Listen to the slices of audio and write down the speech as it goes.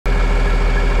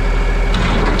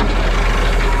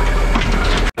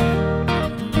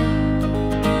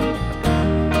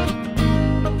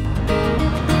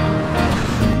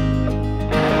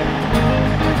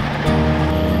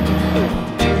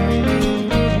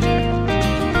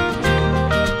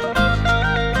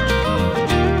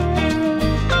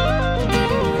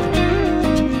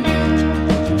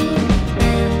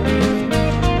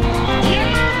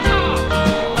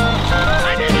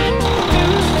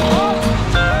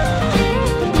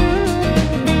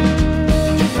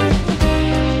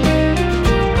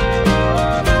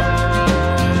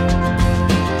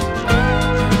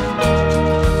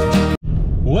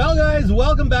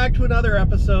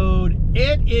road.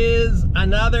 It is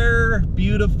another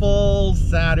beautiful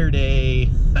Saturday.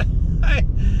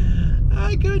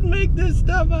 I couldn't make this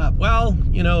stuff up. Well,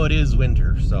 you know, it is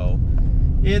winter, so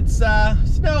it's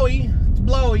snowy, it's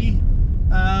blowy.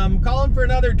 Calling for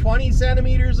another 20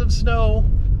 centimeters of snow,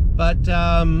 but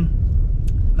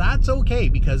that's okay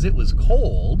because it was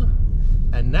cold.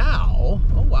 And now,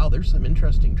 oh wow, there's some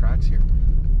interesting tracks here.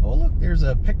 Oh look, there's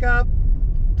a pickup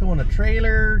towing a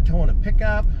trailer, towing a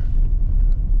pickup,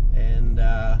 and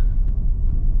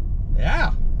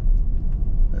yeah,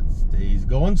 he's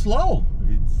going slow.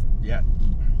 Yeah.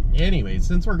 Anyway,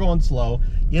 since we're going slow,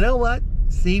 you know what?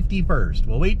 Safety first.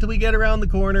 We'll wait till we get around the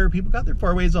corner. People got their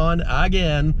four-ways on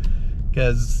again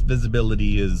because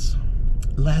visibility is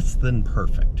less than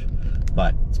perfect,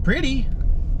 but it's pretty.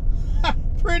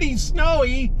 Pretty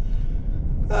snowy.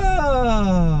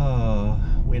 Oh,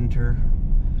 winter.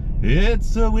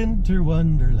 It's a winter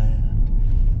wonderland.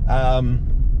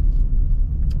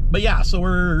 But yeah, so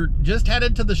we're just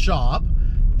headed to the shop,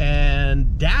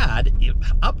 and Dad's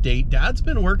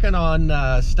been working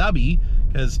on Stubby,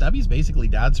 because Stubby's basically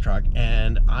Dad's truck,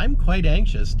 and I'm quite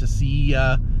anxious to see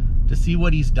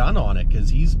what he's done on it, because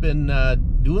he's been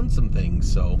doing some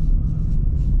things. So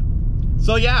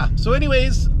yeah. So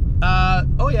anyways,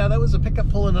 oh yeah, that was a pickup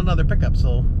pulling another pickup,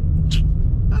 so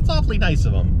that's awfully nice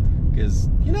of him, because,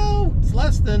 you know, it's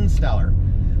less than stellar.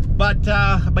 But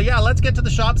yeah, let's get to the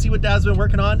shop, see what Dad's been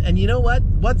working on. And you know what?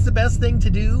 What's the best thing to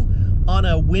do on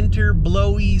a winter,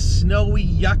 blowy, snowy,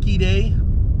 yucky day?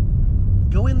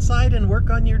 Go inside and work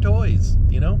on your toys.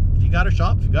 You know, if you got a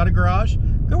shop, if you got a garage,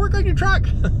 go work on your truck.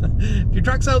 If your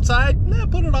truck's outside,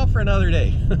 put it off for another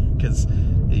day, because,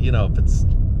 you know, if it's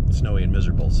snowy and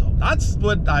miserable. So that's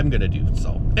what I'm gonna do.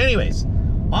 So anyways,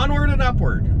 onward and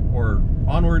upward, or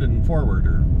onward and forward,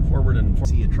 or forward and forward.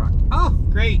 See a truck. Oh,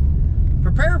 great.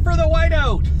 Prepare for the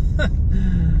whiteout.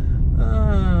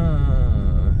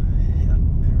 Yeah,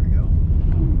 there we go.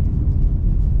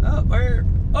 Oh, where?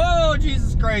 Oh,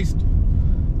 Jesus Christ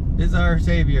is our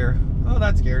Savior. Oh,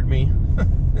 that scared me.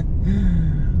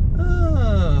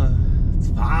 Oh, it's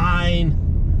fine.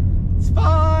 It's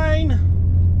fine.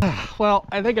 Well,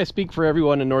 I think I speak for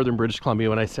everyone in northern British Columbia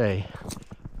when I say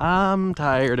I'm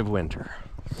tired of winter.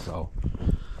 So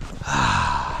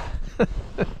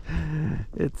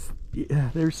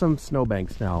there's some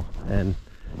snowbanks now, and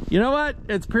you know what?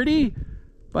 It's pretty,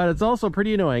 but it's also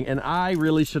pretty annoying, and I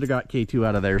really should have got K2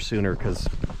 out of there sooner, because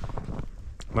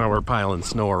now we're piling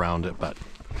snow around it, but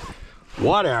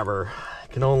whatever.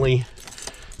 You can only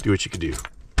do what you can do.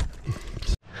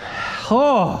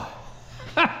 Oh,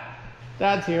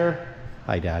 Dad's here.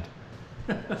 Hi, Dad.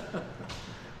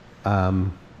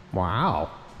 Wow.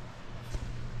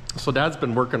 So Dad's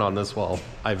been working on this while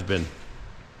I've been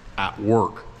at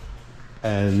work,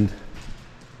 and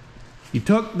he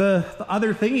took the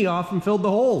other thingy off and filled the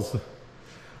holes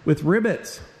with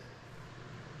rivets.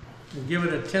 We'll give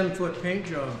it a 10-foot paint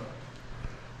job.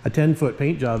 A 10-foot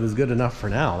paint job is good enough for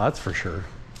now, that's for sure.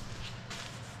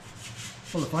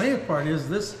 Well, the funny part is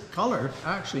this color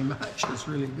actually matches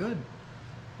really good.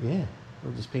 Yeah,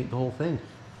 we'll just paint the whole thing.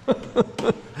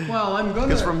 Well, I'm gonna...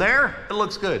 Because from there, it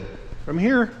looks good. From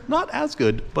here, not as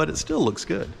good, but it still looks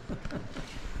good.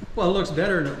 Well, it looks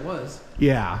better than it was.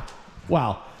 Yeah.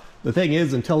 Well, the thing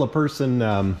is, until a person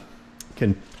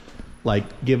can,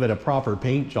 like, give it a proper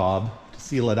paint job to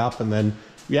seal it up, and then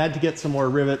we had to get some more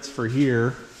rivets for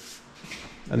here.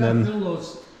 And then fill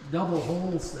those double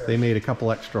holes there. They made a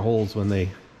couple extra holes when they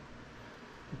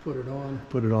put it on.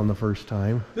 Put it on the first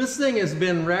time. This thing has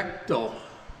been wrecked though,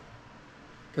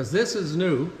 because this is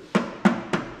new.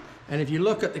 And if you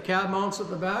look at the cab mounts at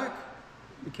the back,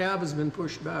 the cab has been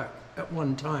pushed back at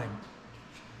one time.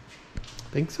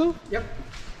 Think so? Yep.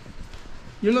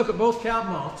 You look at both cab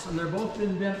mounts and they're both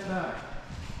been bent back.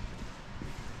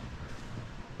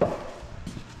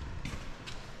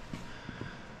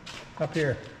 Up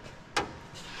here.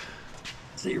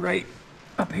 See right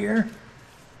up here?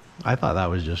 I thought that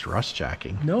was just rust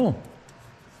jacking. No.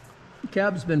 The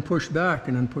cab's been pushed back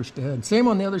and then pushed ahead. Same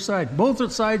on the other side.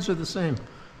 Both sides are the same.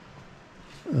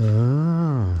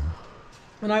 Oh.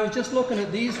 And I was just looking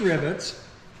at these rivets,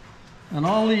 and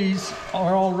all these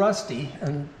are all rusty,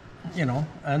 and you know,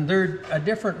 and they're a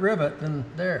different rivet than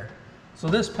there. So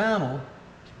this panel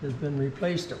has been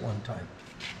replaced at one time.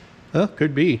 Oh,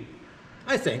 could be.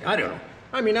 I think. I don't know.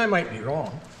 I mean, I might be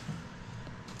wrong.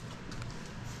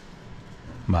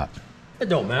 But it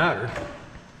don't matter.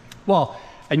 Well,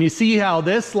 and you see how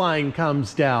this line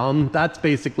comes down. That's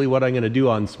basically what I'm going to do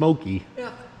on Smokey.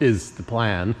 Yeah. Is the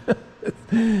plan.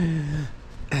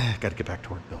 Got to get back to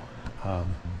work though. Oh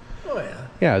yeah.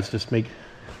 Yeah, it's just it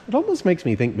almost makes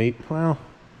me think, mate. Well,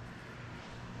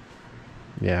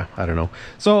 Yeah, I don't know.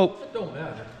 So It don't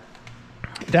matter.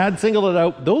 Dad singled it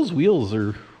out. Those wheels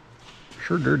are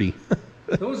sure dirty.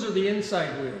 Those are the inside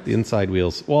wheels. The inside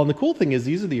wheels. Well, and the cool thing is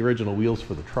these are the original wheels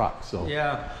for the truck. So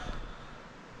Yeah.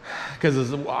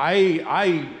 because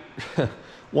I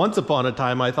once upon a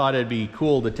time I thought it'd be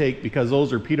cool to take, because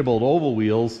those are Peterbilt oval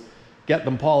wheels, get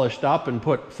them polished up and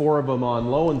put 4 of them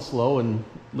on low and slow and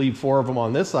leave 4 of them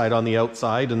on this side on the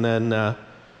outside, and then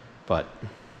but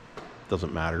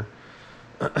doesn't matter.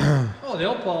 Oh,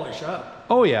 they'll polish up.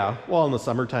 Oh yeah, well in the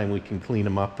summertime we can clean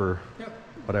them up or Yep.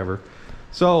 whatever.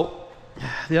 So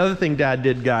the other thing Dad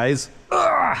did, guys,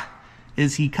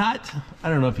 is he cut, I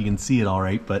don't know if you can see it all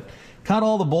right, but cut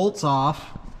all the bolts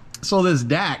off. So this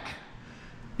deck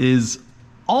is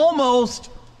almost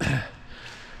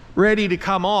ready to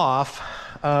come off.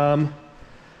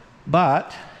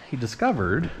 But he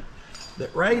discovered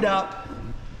that right up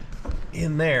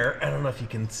in there, I don't know if you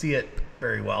can see it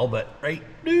very well, but right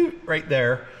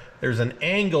there, there's an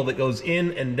angle that goes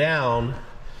in and down,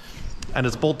 and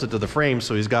it's bolted to the frame,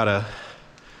 so he's got to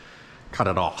cut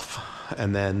it off,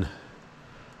 and then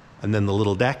the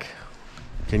little deck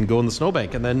can go in the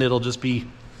snowbank, and then it'll just be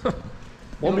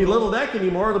won't be little deck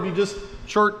anymore. It'll be just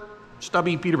short,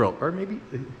 stubby Peterbilt, or maybe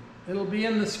It'll be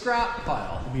in the scrap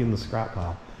pile. it'll be in the scrap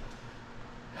pile.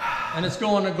 And it's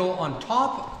going to go on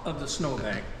top of the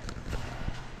snowbank.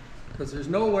 Because there's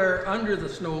nowhere under the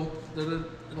snow that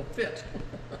it'll fit.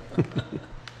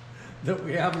 That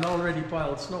we haven't already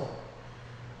piled snow.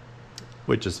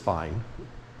 Which is fine.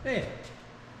 Hey,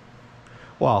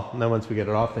 Well, and then once we get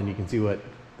it off, then you can see what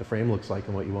the frame looks like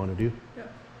and what you want to do. yeah.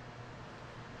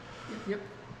 Yep.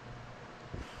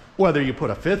 Whether you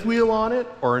put a 5th wheel on it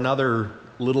or another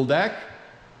little deck,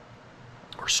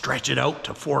 or stretch it out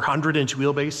to 400-inch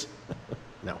wheelbase.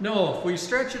 No. No, if we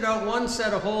stretch it out one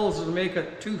set of holes, it'll make a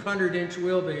 200-inch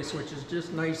wheelbase, which is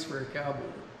just nice for a cowboy.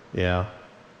 Yeah.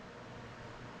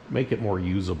 Make it more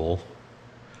usable.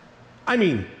 I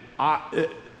mean,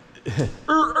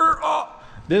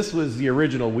 this was the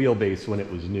original wheelbase when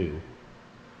it was new.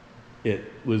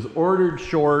 It was ordered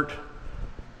short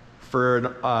for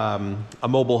a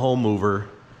mobile home mover,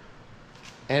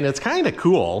 and it's kind of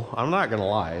cool. I'm not gonna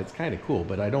lie, it's kind of cool,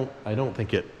 but I don't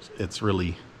think it's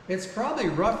really. It's probably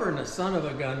rougher than a son of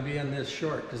a gun being this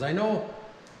short, because I know,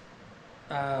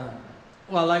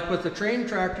 well, like with the train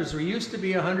tractors, there used to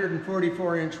be a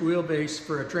 144-inch wheelbase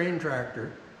for a train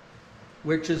tractor,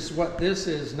 which is what this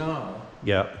is now.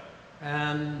 Yeah.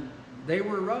 And they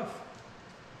were rough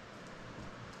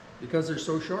because they're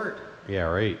so short. Yeah,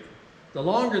 right. The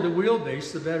longer the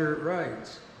wheelbase, the better it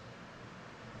rides.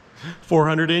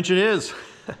 400-inch it is.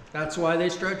 That's why they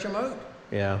stretch them out.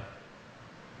 Yeah.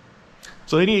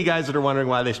 So any of you guys that are wondering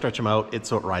why they stretch them out, it's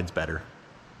so it rides better.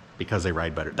 Because they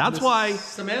ride better. That's why.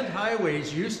 Cement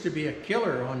highways used to be a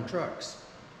killer on trucks.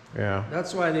 Yeah.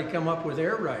 That's why they come up with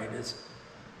air ride. Is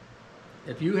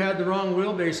if you had the wrong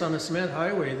wheelbase on a cement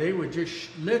highway, they would just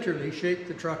literally shake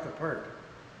the truck apart.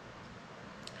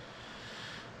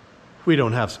 We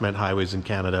don't have cement highways in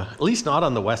Canada, at least not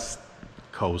on the west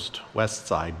coast, west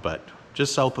side, but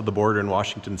just south of the border in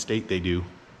Washington State they do.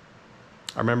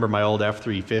 I remember my old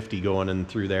F-350 going in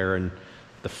through there, and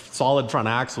the solid front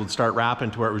axle would start rapping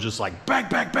to where it was just like bang,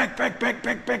 bang, bang, bang, bang,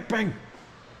 bang, bang, bang.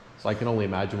 So I can only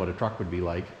imagine what a truck would be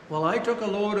like. Well, I took a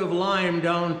load of lime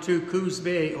down to Coos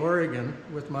Bay, Oregon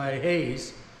with my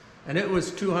Hayes, and it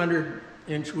was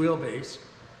 200-inch wheelbase.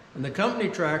 And the company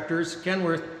tractors,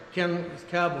 Kenworth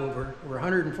cab over, were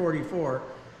 144,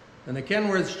 and the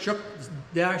Kenworths shook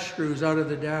dash screws out of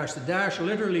the dash. The dash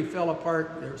literally fell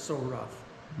apart. They were so rough.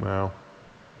 Wow.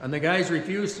 And the guys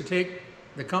refused to take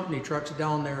the company trucks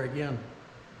down there again.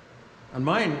 And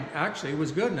mine actually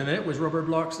was good, and it was rubber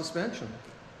block suspension.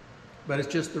 But it's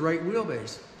just the right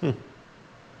wheelbase.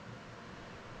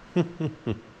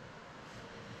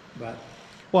 But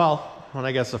well, and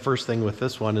I guess the first thing with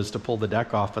this one is to pull the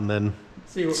deck off and then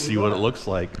see what it looks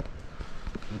like.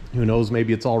 Who knows,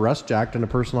 maybe it's all rust jacked and a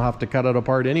person will have to cut it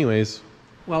apart anyways.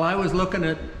 Well, I was looking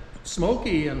at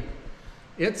Smokey, and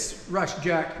it's rust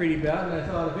jacked pretty bad, and I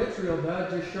thought if it's real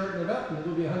bad, just shorten it up and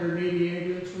it'll be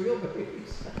 188-inch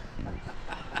wheelbase.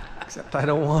 Except I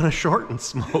don't want to shorten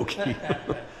Smokey.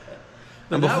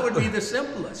 And that would be the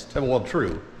simplest. Well,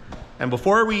 true. And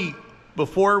before we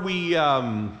before we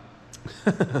do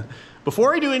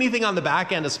anything on the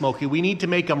back end of Smokey, we need to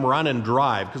make him run and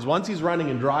drive, because once he's running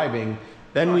and driving,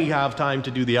 then we have time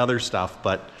to do the other stuff.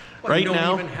 But Well, right you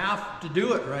now, don't even have to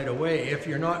do it right away if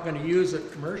you're not going to use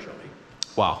it commercially.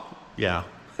 wow, yeah,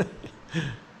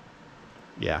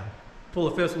 yeah. Pull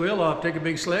the fifth wheel off, take a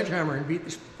big sledgehammer and beat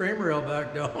the frame rail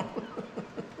back down.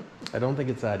 I don't think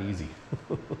it's that easy.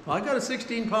 I got a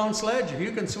 16-pound sledge. If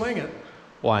you can swing it.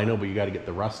 Well, I know, but you got to get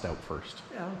the rust out first.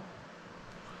 Yeah.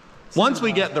 Once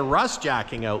we get the rust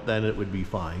jacking out, then it would be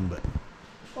fine, but...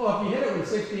 Oh, if you hit it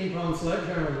with a 16-pound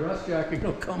sledgehammer, the rust jacking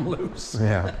will come loose.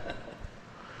 Yeah.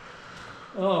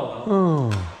 Oh, well.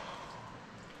 Oh.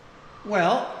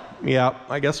 Well. Yeah,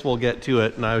 I guess we'll get to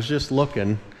it. And I was just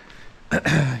looking.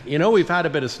 You know, we've had a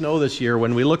bit of snow this year.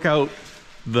 When we look out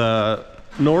the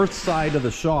north side of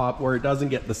the shop where it doesn't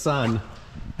get the sun,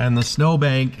 and the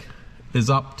snowbank is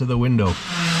up to the window.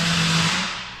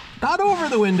 Not over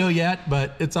the window yet,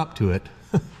 but it's up to it.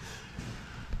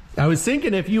 I was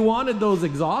thinking if you wanted those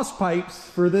exhaust pipes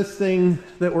for this thing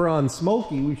that were on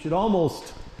Smokey, we should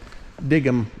almost dig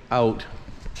them out.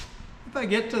 If I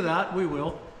get to that, we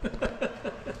will.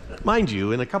 Mind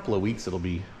you, in a couple of weeks it'll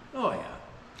be... Oh, yeah.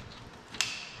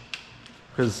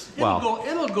 Because, well...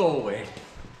 It'll go away.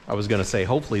 I was going to say,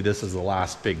 hopefully this is the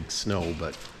last big snow,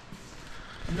 but...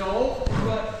 No,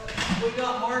 but we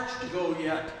got March to go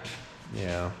yet.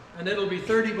 Yeah. And it'll be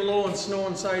 30 below and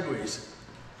snowing sideways.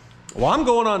 Well, I'm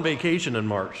going on vacation in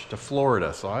March to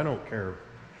Florida, so I don't care.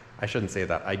 I shouldn't say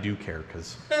that. I do care,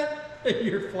 because...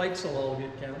 Your flights will all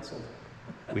get canceled.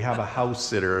 We have a house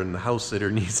sitter, and the house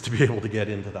sitter needs to be able to get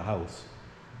into the house.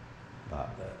 But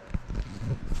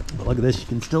look at this. You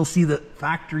can still see the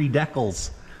factory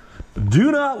decals.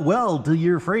 Do not weld to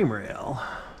your frame rail.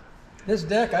 This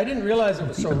deck, I didn't realize it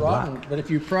was so rotten, but if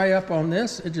you pry up on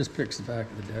this, it just picks the back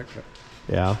of the deck up.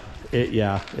 Yeah,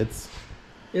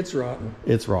 It's rotten.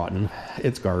 it's rotten.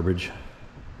 It's garbage.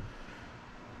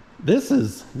 This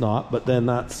is not, but then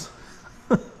that's...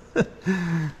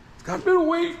 It's got a bit of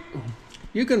weight.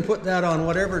 You can put that on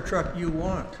whatever truck you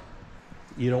want.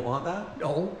 You don't want that?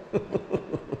 No.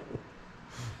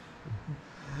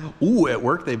 Ooh, at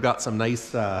work they've got some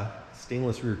nice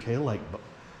stainless rear tail light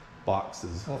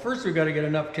boxes. Well, first we've got to get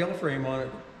enough tail frame on it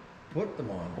to put them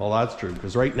on. Well, that's true,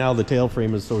 because right now the tail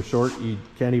frame is so short you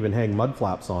can't even hang mud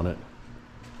flaps on it.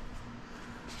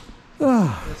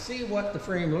 Let's see what the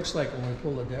frame looks like when we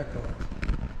pull the deck on.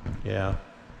 Yeah.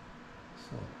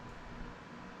 So.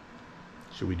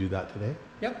 Should we do that today?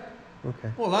 Yep.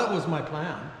 Okay. Well, that was my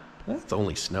plan. That's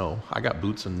only snow. I got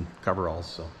boots and coveralls,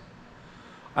 so.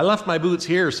 I left my boots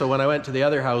here, so when I went to the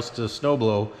other house to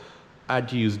snowblow, I had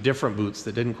to use different boots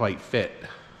that didn't quite fit.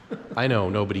 I know,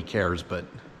 nobody cares, but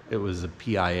it was a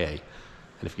PIA. And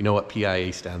if you know what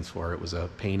PIA stands for, it was a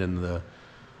pain in the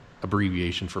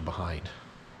abbreviation for behind.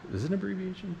 Is it an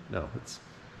abbreviation? No,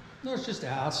 No, it's just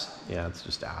ass. yeah, it's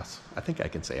just ass. I think I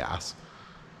can say ass.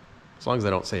 As long as I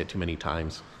don't say it too many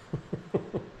times.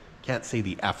 Can't say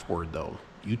the F word, though.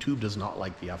 YouTube does not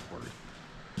like the F word.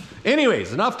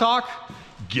 Anyways, enough talk.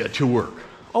 Get to work.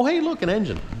 Oh, hey, look, an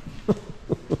engine.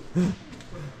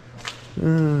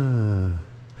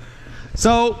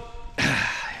 So,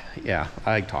 yeah,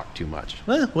 I talk too much.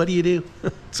 Well, what do you do?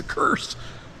 It's a curse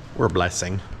or a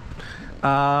blessing.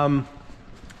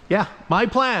 Yeah, my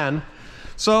plan.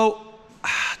 So,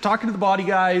 talking to the body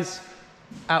guys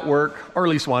at work, or at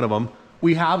least one of them,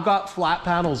 we have got flat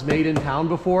panels made in town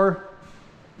before.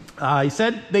 He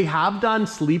said they have done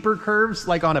sleeper curves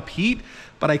like on a Pete,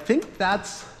 but I think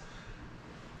that's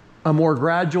a more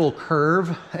gradual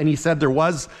curve. And he said there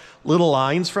was little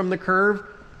lines from the curve.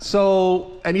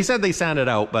 So, and he said they sanded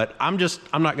out, but I'm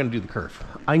not going to do the curve.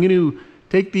 I'm going to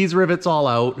take these rivets all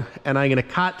out and I'm going to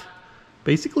cut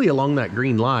basically along that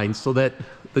green line so that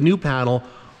the new panel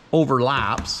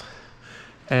overlaps.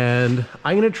 And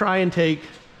I'm going to try and take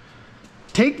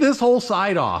this whole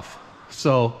side off.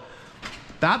 So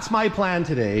that's my plan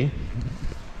today.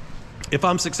 If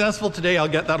I'm successful today, I'll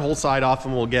get that whole side off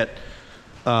and we'll get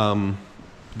the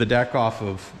deck off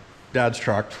of Dad's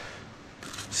truck,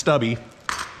 Stubby.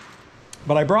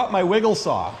 But I brought my wiggle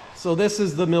saw. So this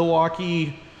is the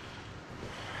Milwaukee,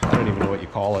 I don't even know what you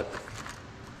call it.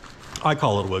 I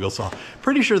call it a wiggle saw.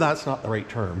 Pretty sure that's not the right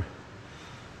term.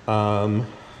 But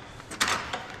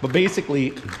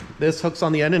basically, this hooks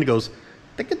on the end and it goes,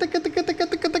 but it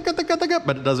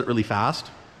does it really fast.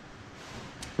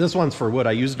 This one's for wood.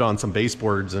 I used it on some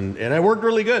baseboards and it worked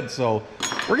really good. So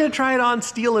we're gonna try it on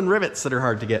steel and rivets that are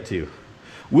hard to get to.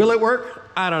 Will it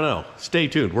work? I don't know. Stay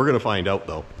tuned. We're gonna find out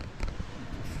though.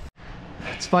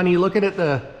 It's funny looking at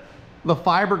the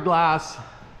fiberglass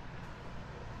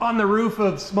on the roof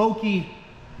of Smokey.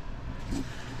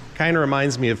 Kind of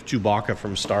reminds me of Chewbacca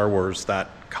from Star Wars, that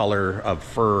color of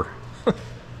fur.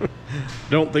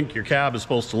 Don't think your cab is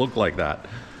supposed to look like that.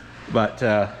 But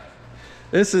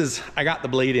this is, I got the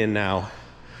blade in now.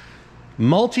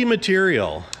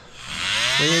 Multi-material.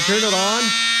 When you turn it on,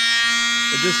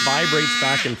 it just vibrates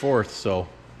back and forth. So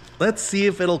Let's see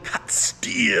if it'll cut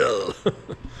steel.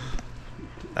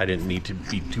 I didn't need to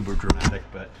be too dramatic,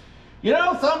 but you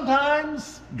know,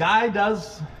 sometimes guy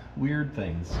does weird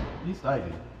things. At least I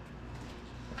do.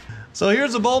 So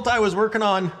here's a bolt I was working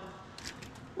on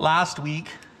last week.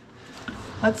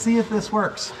 Let's see if this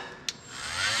works.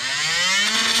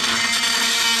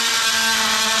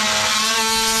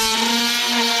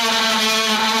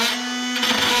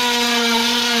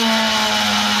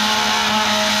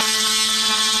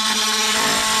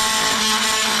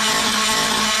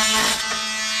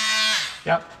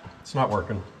 Yep, it's not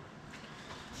working.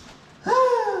 I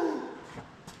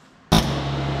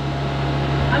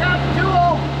got the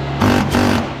tool!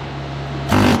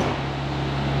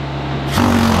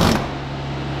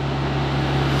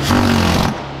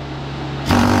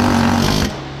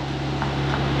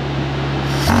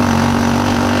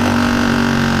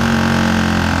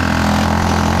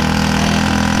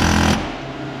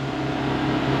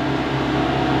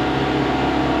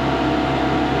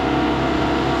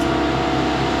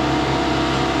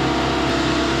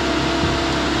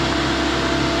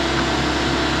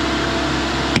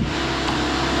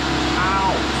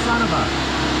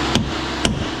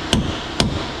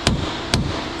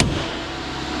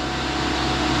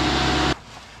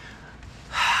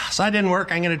 So that didn't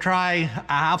work. I'm going to try a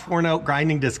half worn out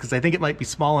grinding disc because I think it might be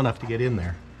small enough to get in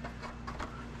there.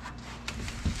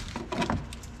 Of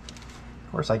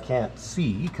course I can't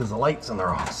see because the light's in the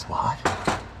wrong spot.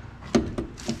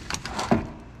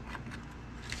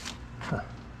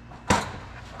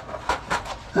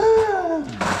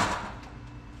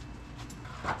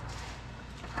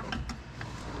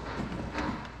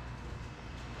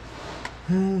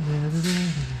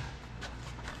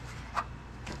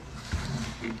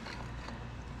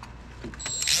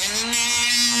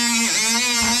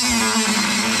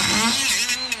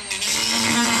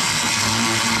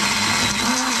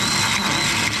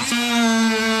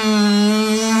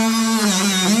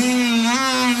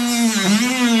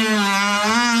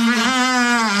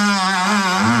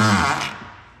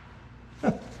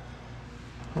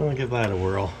 I'll give that a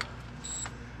whirl.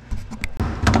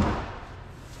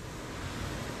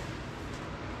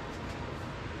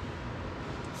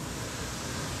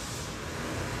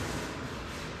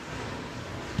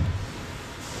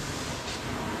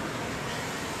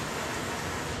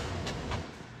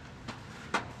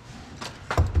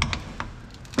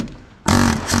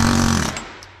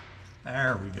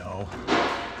 There we go.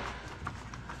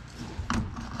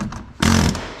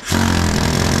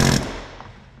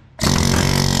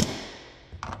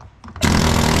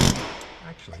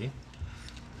 Actually,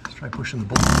 let's try pushing the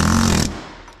bolt.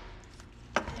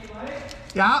 Hey, Mike?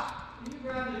 Yeah? Can you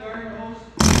grab the garden hose?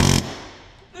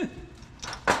 Turn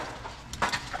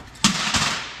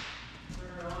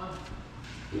it on.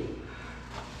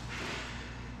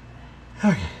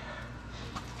 Okay.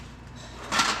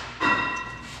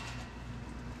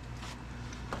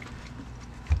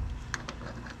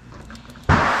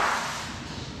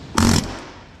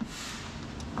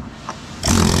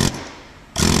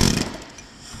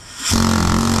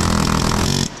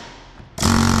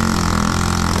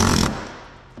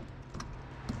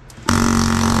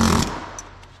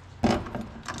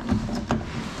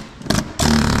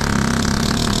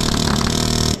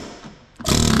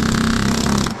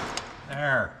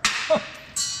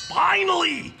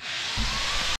 Finally!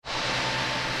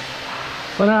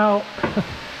 So now,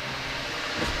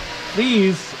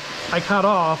 these I cut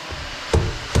off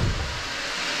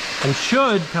and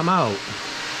should come out.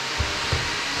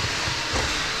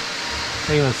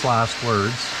 Famous last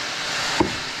words.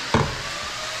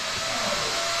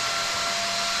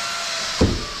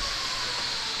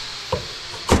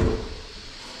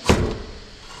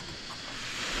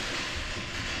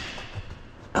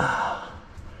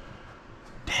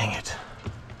 Dang it.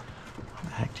 How the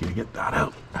heck do you get that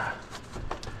out?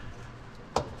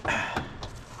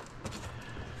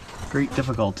 Great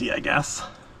difficulty, I guess.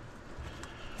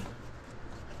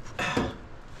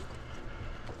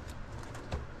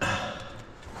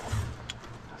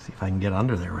 See if I can get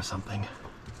under there or something.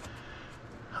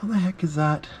 How the heck is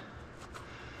that?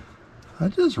 Is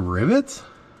that just rivets?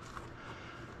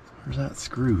 Or is that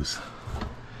screws?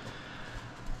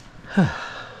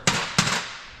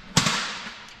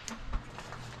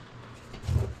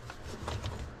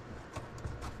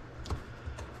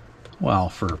 Well,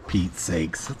 for Pete's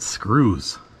sakes, it's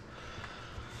screws.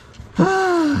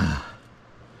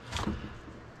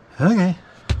 Okay.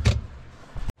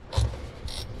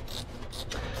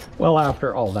 Well,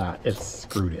 after all that, it's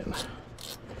screwed in.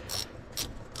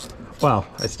 Well,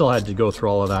 I still had to go through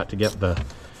all of that to get the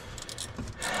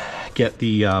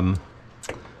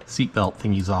seatbelt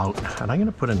thingies out, and I'm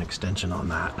gonna put an extension on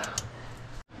that.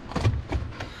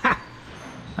 Ha!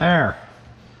 There.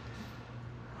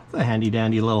 It's a handy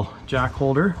dandy little jack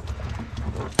holder.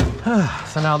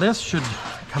 So now this should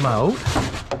come out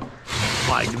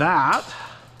like that.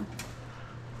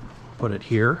 Put it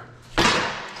here.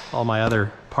 All my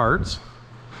other parts.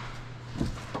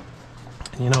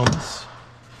 And you know, this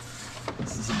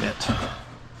is a bit.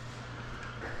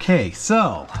 Okay,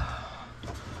 so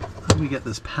how do we get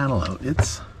this panel out?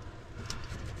 It's,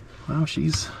 wow,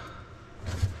 she's,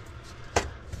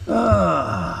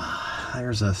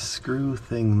 there's a screw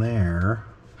thing there.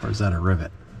 Or is that a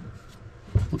rivet?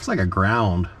 Looks like a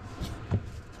ground. I'd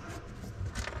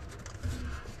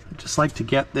just like to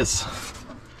get this,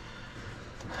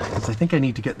 because I think I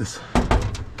need to get this,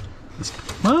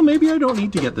 well, maybe I don't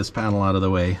need to get this panel out of the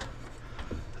way.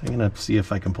 I'm gonna see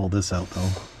if I can pull this out though.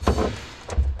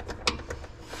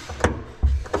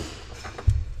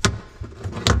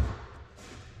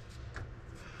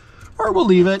 Or we'll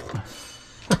leave it.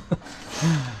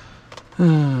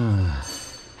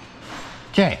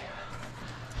 Okay.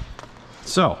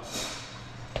 So,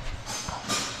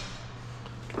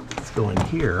 let's go in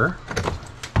here.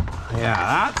 Yeah,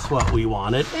 that's what we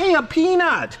wanted. Hey, a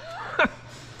peanut!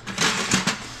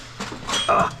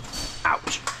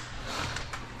 Ouch.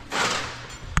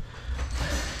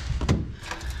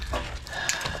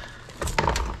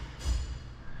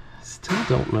 Still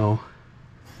don't know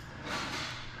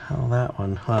how that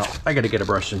one, well, I gotta get a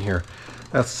brush in here.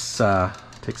 Let's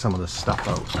take some of this stuff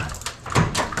out.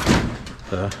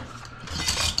 The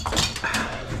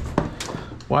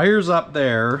wires up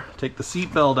there, take the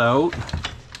seat belt out.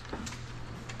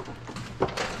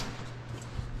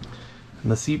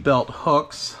 And the seat belt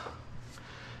hooks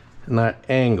in that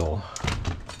angle.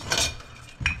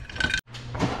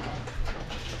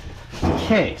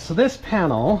 Okay, so this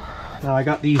panel, now I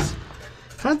got these,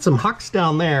 had some hucks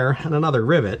down there and another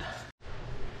rivet.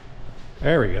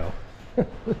 There we go.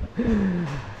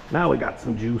 Now we got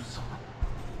some juice.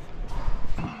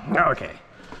 Okay.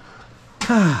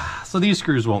 So these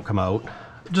screws won't come out.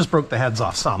 Just broke the heads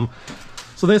off some.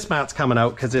 So this mat's coming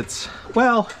out because it's,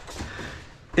 well,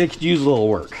 it could use a little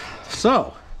work.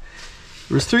 So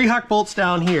there's 3 huck bolts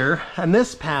down here, and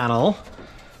this panel,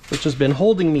 which has been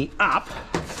holding me up,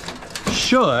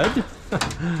 should,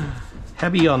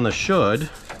 heavy on the should,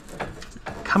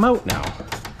 come out now.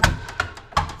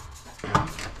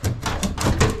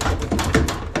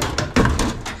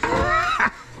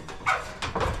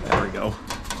 There we go.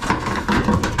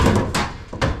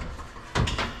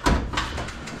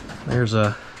 There's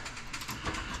a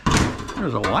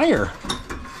wire.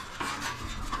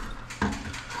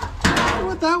 I wonder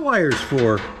what that wire's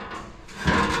for.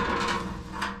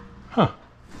 Huh.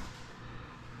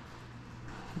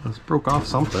 This broke off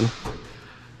something.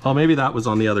 Oh, maybe that was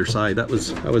on the other side. That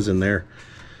was in there.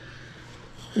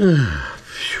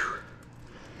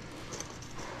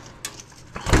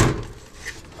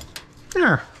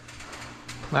 There.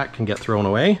 That can get thrown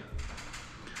away.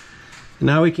 And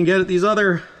now we can get at these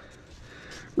other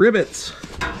rivets.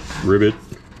 Rivet,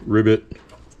 rivet,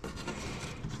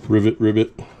 rivet,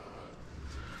 rivet.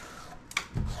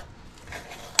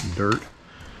 Dirt.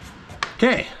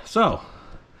 Okay, so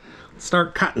let's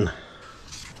start cutting.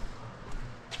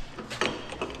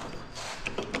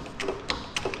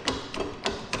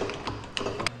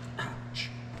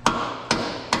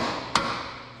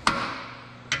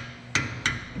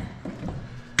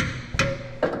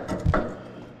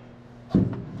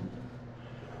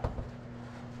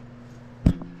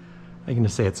 I'm going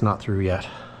to say it's not through yet.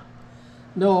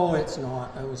 No, it's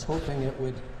not. I was hoping it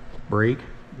would break.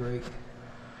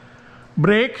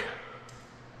 Break.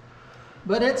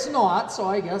 But it's not, so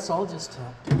I guess I'll just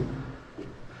have to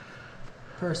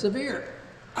persevere.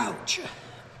 Ouch.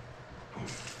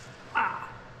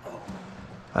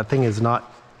 That thing is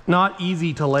not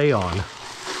easy to lay on.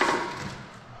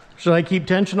 Should I keep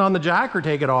tension on the jack or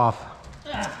take it off?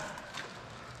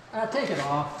 Take it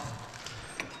off.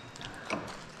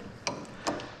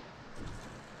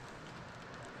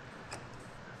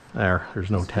 There's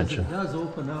no tension. It does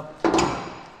open up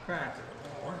cracks a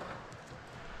little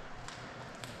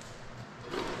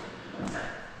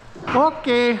more.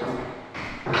 Okay.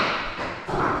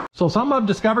 So something I've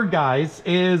discovered, guys,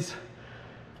 is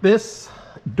this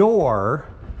door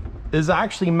is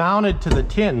actually mounted to the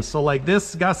tin. So like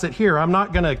this gusset here, I'm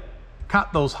not gonna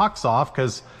cut those hucks off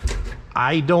because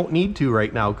I don't need to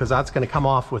right now, because that's gonna come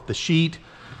off with the sheet.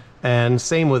 And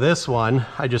same with this one.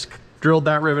 I just drilled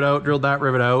that rivet out, drilled that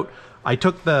rivet out. I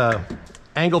took the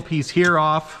angle piece here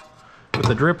off with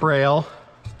the drip rail.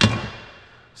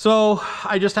 So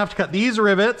I just have to cut these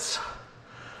rivets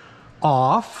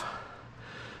off.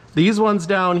 These ones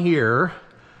down here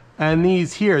and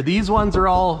these here. These ones are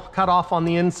all cut off on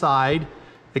the inside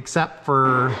except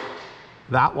for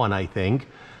that one, I think.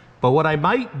 But what I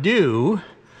might do,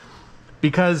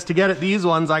 because to get at these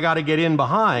ones I got to get in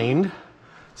behind,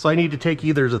 so I need to take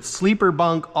either the sleeper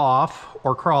bunk off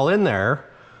or crawl in there.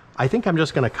 I think I'm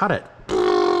just going to cut it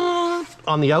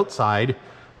on the outside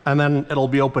and then it'll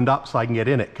be opened up so I can get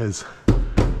in it, because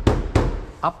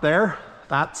up there,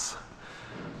 that's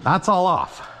all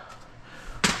off.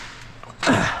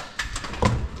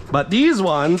 But these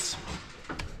ones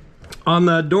on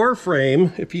the door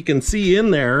frame, if you can see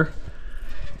in there,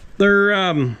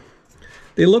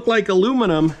 they look like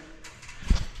aluminum.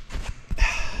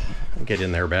 Get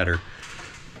in there better.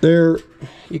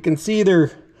 You can see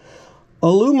they're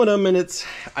aluminum, and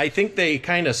I think they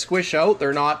kind of squish out.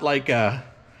 They're not like a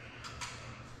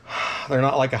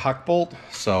huck bolt.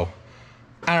 So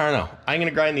I don't know. I'm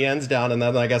gonna grind the ends down, and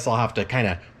then I guess I'll have to kind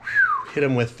of hit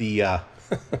them with the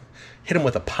hit them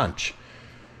with a punch,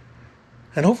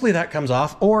 and hopefully that comes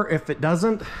off. Or if it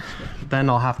doesn't, then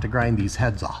I'll have to grind these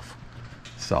heads off.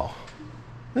 So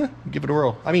give it a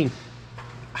whirl. I mean,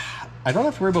 I don't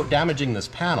have to worry about damaging this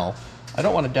panel. I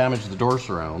don't want to damage the door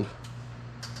surround.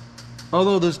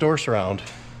 Although this door surround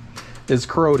is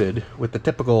corroded with the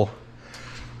typical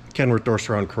Kenworth door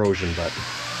surround corrosion, but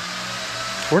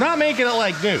we're not making it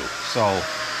like new. So,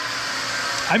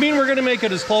 I mean, we're gonna make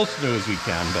it as close to new as we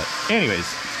can, but anyways,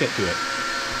 let's get to it.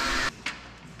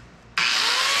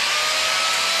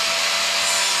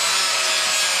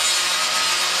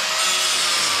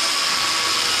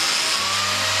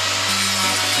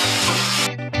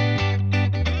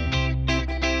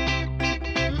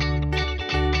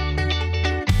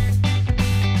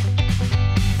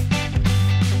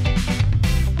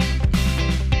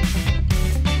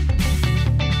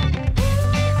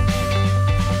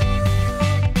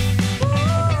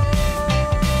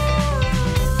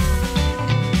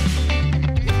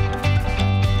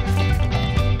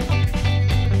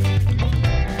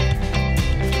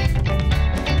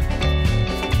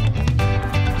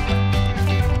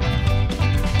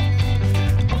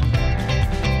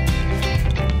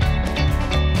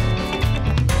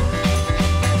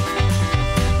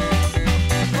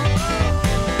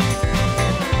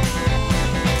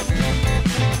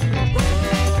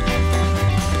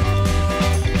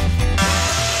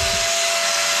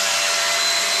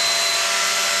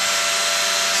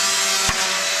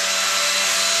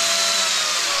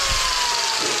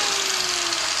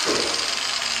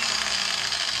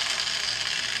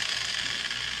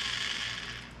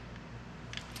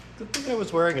 Good thing I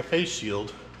was wearing a face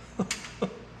shield.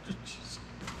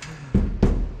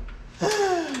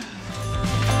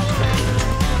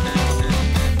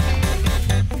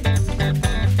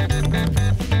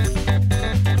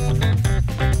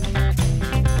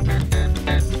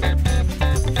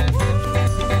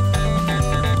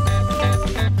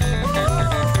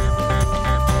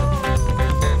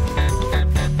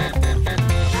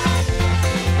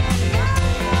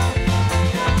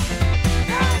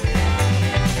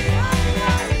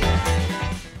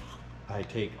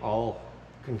 Take all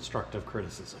constructive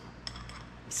criticism.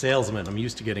 Salesman, I'm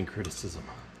used to getting criticism.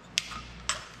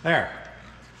 There.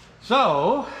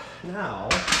 So, now,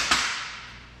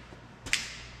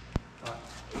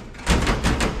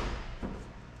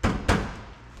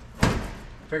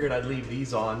 figured I'd leave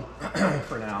these on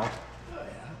for now. Oh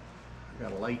yeah.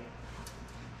 Got a light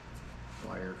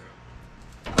wire.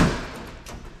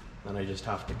 Then I just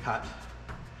have to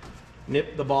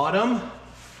nip the bottom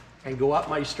and go up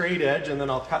my straight edge, and then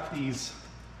I'll cut these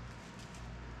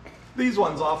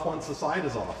ones off once the side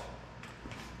is off.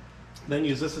 Then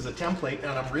use this as a template, and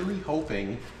I'm really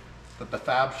hoping that the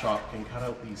fab shop can cut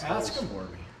out these holes for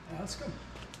me. Ask them.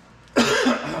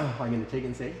 I'm going to take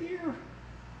and say, here.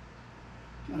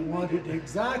 I want it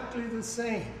exactly the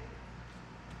same.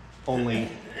 Only,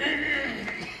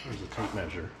 there's a tape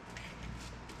measure.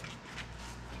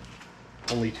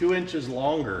 Only 2 inches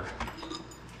longer.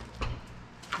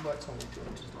 What's only 2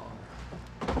 inches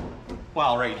longer?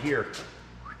 Well, right here.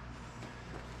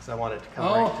 Because I want it to come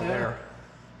right to there.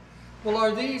 Well, are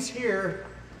these here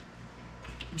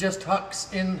just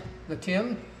hooks in the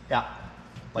tin? Yeah.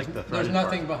 Like the threaded There's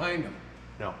nothing part. Behind them?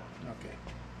 No. Okay.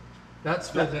 That's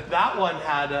for that one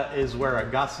is where a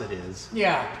gusset is.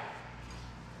 Yeah.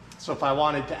 So if I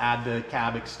wanted to add the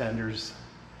cab extenders,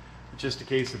 it's just a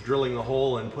case of drilling the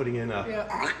hole and putting in a...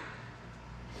 Yeah.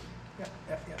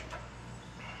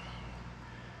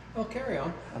 Oh, carry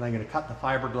on. And I'm going to cut the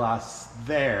fiberglass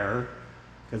there,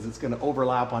 because it's going to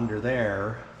overlap under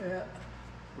there. Yeah.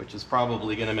 Which is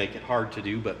probably going to make it hard to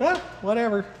do, but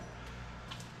whatever.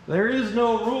 There is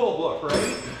no rule book,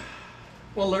 right?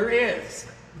 Well, there is,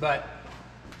 but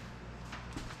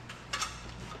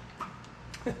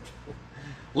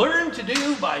Learn to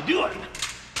do by doing.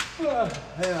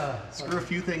 yeah. Screw a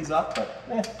few things up, but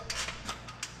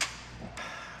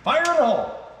fire in the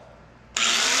hole.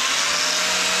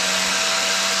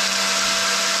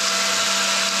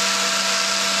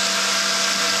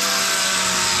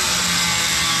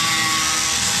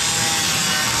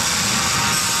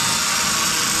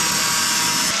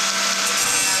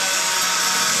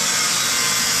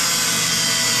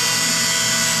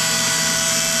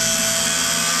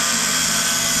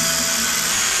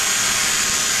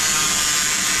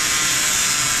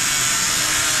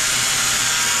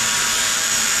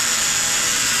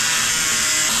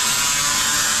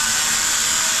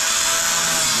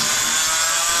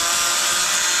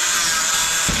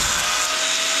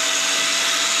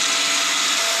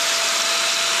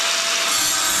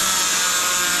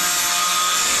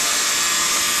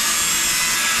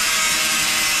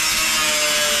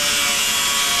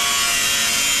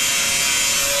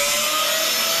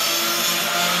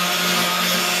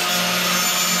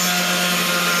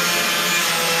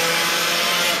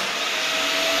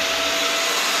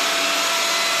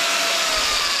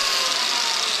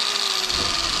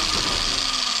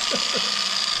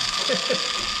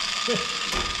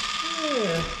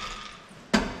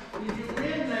 Did you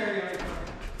win there?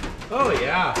 Oh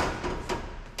yeah.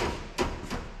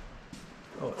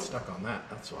 Oh, it's stuck on that,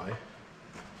 that's why.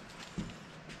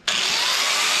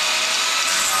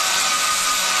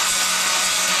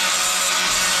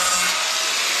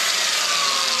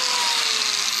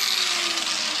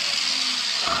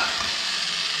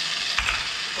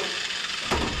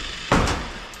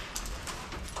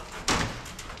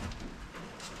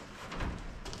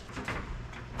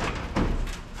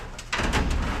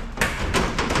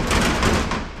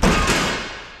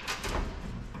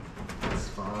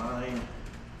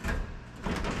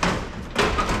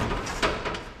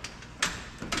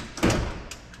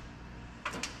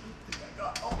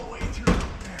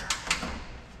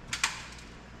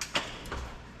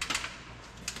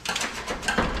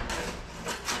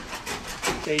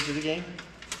 Stage of the game.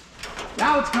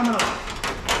 Now it's coming off.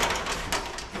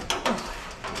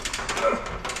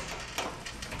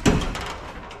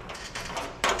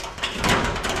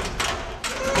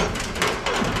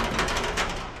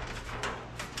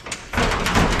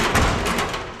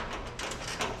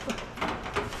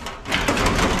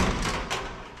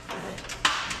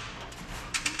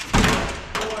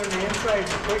 Go on the inside and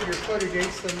put your foot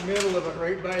against the middle of it,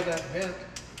 right by that vent.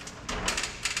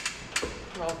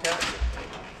 I'll catch it.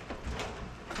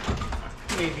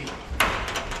 Maybe.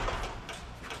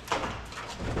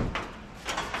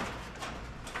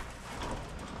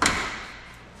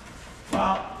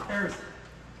 Well, there's,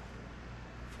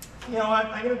 you know what,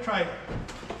 I'm gonna try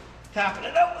tapping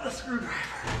it out with a screwdriver.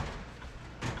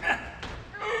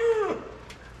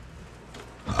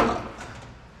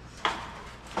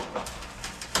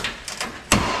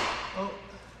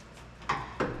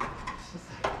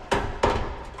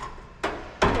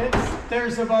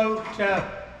 There's about,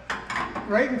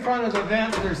 right in front of the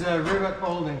vent, there's a rivet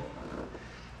holding.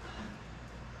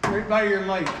 Right by your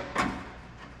light.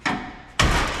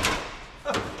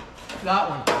 That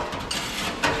one.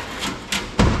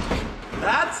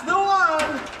 That's the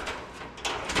one!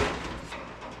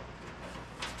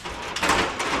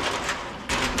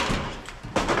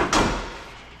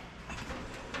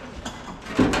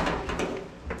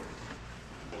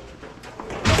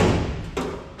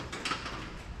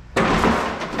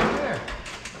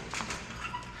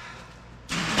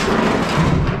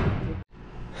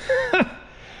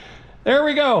 There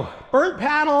we go. Burnt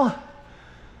panel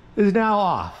is now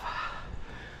off.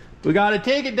 We got to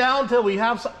take it down till we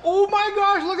have some. Oh my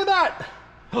gosh, look at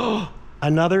that.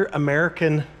 Another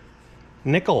American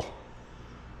nickel.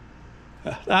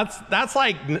 That's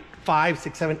like 5,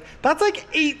 6, 7. That's like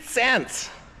 8 cents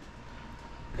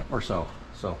or so.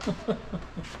 So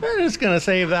I'm just going to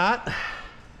save that.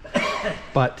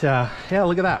 But yeah,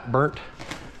 look at that burnt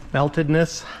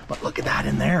meltedness. But look at that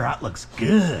in there. That looks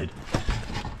good.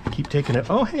 Keep taking it.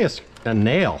 Oh, hey, it's a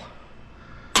nail.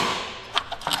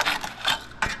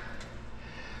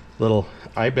 Little,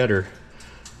 I better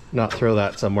not throw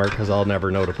that somewhere because I'll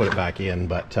never know to put it back in.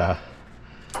 But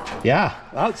yeah,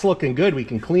 that's looking good. We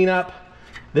can clean up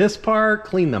this part,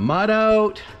 clean the mud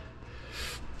out.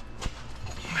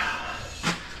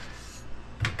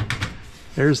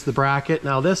 There's the bracket.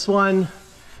 Now this one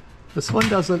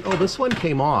doesn't, oh, this one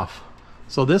came off.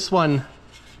 So this one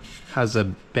has a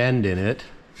bend in it.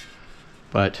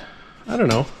 But I don't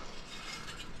know.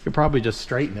 You could probably just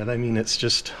straighten it. I mean, it's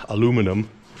just aluminum.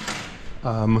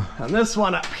 And this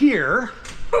one up here,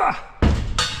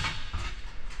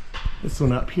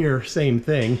 same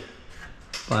thing,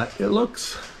 but it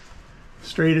looks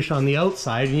straightish on the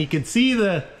outside, and you can see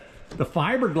the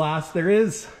fiberglass. There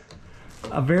is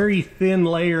a very thin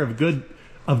layer of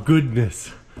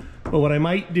goodness. But what I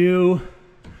might do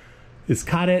is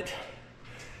cut it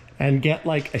and get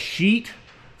like a sheet.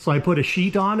 So I put a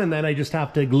sheet on, and then I just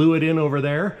have to glue it in over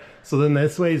there. So then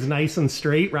this way is nice and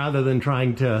straight rather than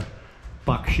trying to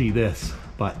buckshee this.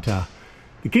 But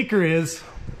the kicker is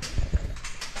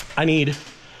I need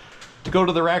to go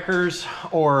to the wreckers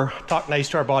or talk nice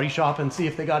to our body shop and see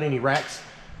if they got any wrecks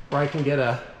where I can get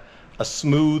a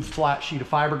smooth flat sheet of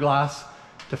fiberglass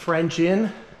to French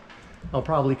in. I'll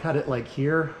probably cut it like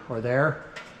here or there.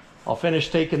 I'll finish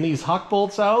taking these huck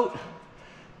bolts out,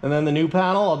 and then the new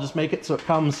panel, I'll just make it so it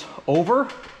comes over.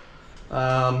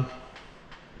 I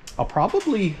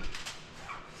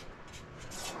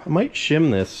might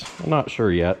shim this. I'm not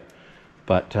sure yet,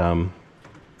 but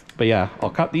yeah,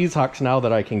 I'll cut these hucks now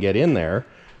that I can get in there,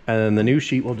 and then the new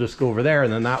sheet will just go over there,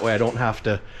 and then that way I don't have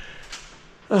to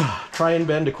try and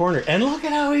bend a corner. And look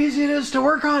at how easy it is to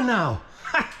work on now.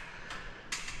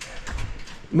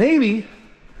 Maybe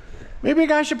a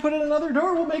guy should put in another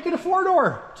door. We'll make it a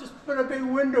 4-door. Just put a big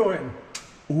window in.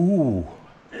 Ooh,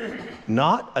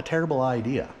 not a terrible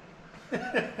idea.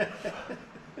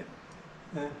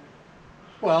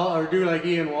 Well, or do like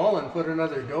Ian Wall and put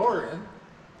another door in.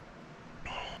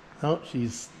 Oh,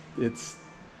 it's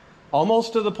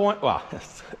almost to the point. Well,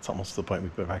 it's almost to the point we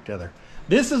put it back together.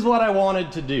 This is what I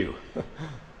wanted to do.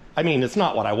 I mean, it's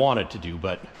not what I wanted to do,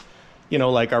 but you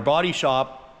know, like our body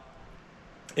shop,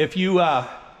 if you're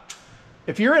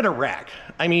at a wreck,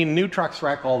 I mean, new trucks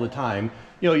wreck all the time.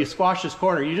 You know, you squash this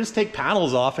corner, you just take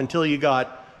panels off until you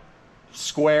got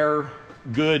square,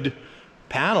 good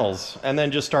panels, and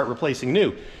then just start replacing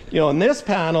new. You know, in this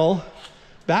panel,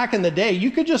 back in the day,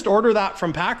 you could just order that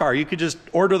from PACCAR. You could just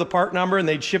order the part number and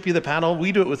they'd ship you the panel.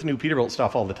 We do it with new Peterbilt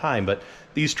stuff all the time, but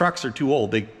these trucks are too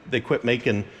old. They quit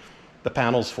making the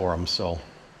panels for them, so.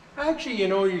 Actually, you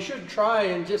know, you should try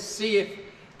and just see if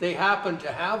they happen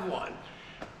to have one.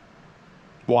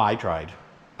 Well, I tried.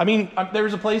 I mean,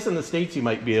 there's a place in the States you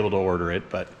might be able to order it,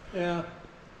 but yeah.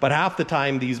 But half the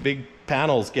time these big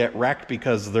panels get wrecked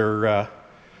because they're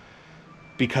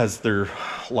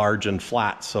large and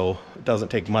flat, so it doesn't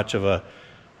take much of a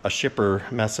shipper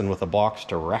messing with a box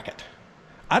to wreck it.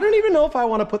 I don't even know if I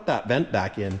want to put that vent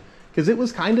back in, because it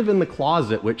was kind of in the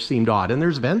closet, which seemed odd, and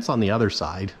there's vents on the other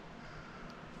side,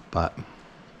 but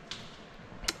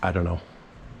I don't know.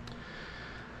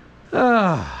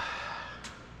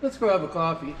 Let's go have a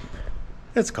coffee.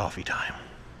 It's coffee time.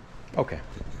 Okay.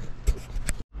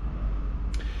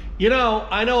 You know,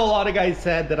 I know a lot of guys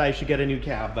said that I should get a new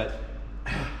cab, but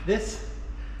this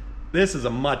is a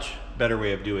much better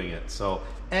way of doing it. So,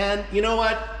 and you know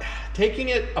what? Taking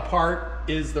it apart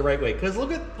is the right way, because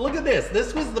look at this.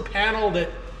 This was the panel that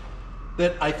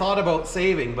I thought about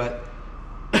saving, but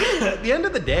at the end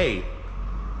of the day,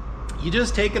 you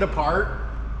just take it apart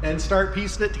and start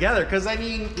piecing it together. Because I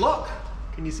mean, look,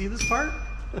 can you see this part?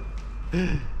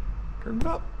 Turn it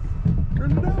up,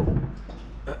 turn it out.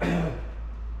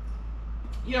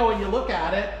 You know, when you look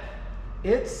at it,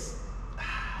 it's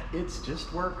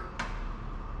just work.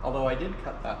 Although I did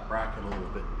cut that bracket a little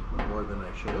bit more than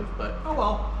I should have, but oh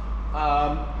well.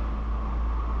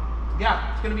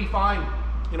 Yeah, it's gonna be fine.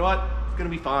 You know what? It's gonna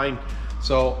be fine.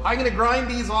 So I'm gonna grind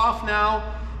these off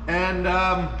now, and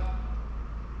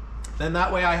then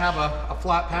that way I have a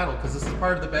flat panel, because this is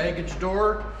part of the baggage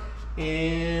door.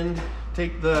 And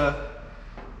take the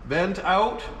vent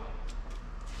out,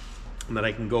 and then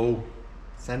I can go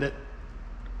send it,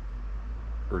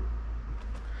 or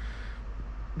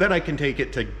then I can take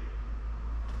it to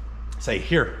say,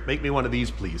 here, make me one of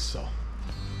these please. So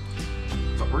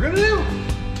that's what we're gonna do.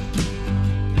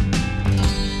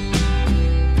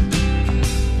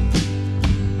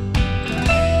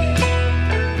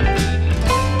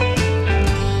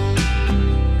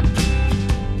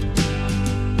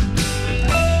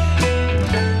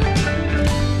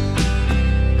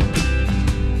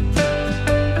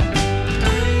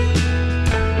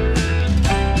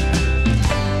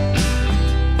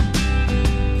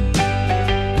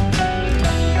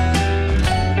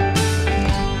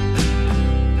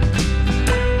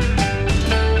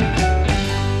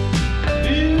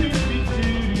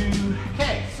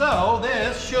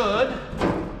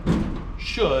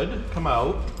 Come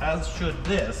out, as should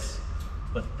this,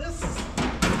 but this is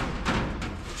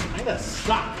kind of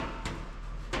stuck.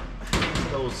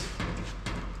 Those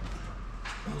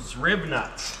rib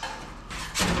nuts.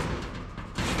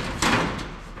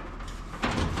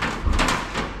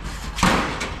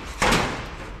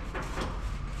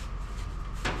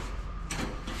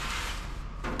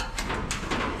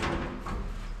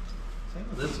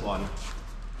 one.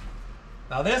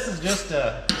 Now this is just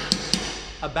a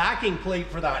backing plate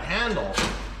for that handle.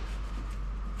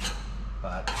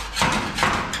 But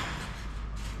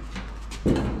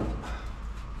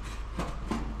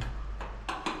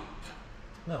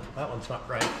no, that one's not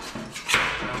right.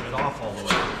 Round it off all the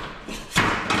way.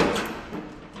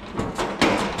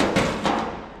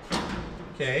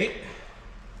 Okay.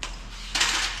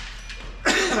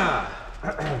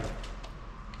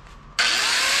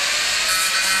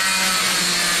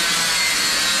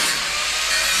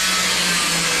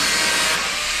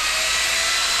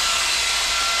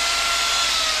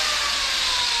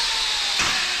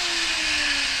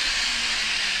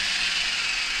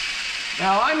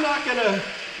 Now I'm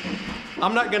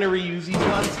not gonna reuse these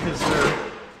ones because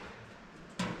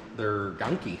they're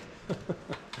gunky.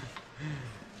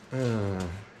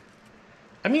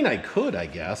 I mean, I could, I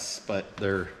guess, but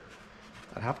I'd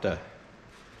have to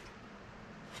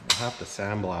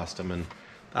sandblast them, and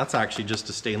that's actually just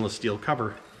a stainless steel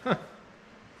cover. Huh.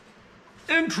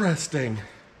 Interesting.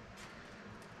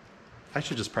 I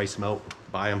should just price them out,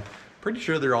 buy them. Pretty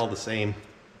sure they're all the same.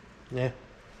 Yeah.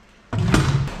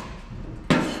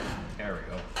 There we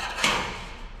go.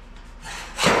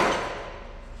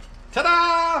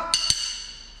 Ta-da!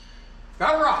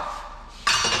 Got her off.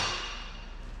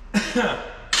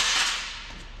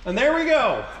 And there we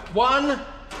go. One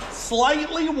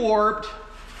slightly warped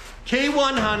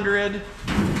K100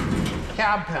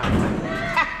 cab panel.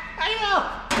 I know.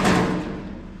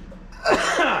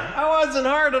 That wasn't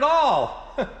hard at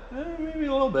all. Maybe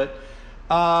a little bit.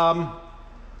 But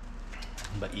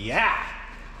yeah.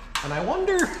 And I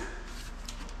wonder.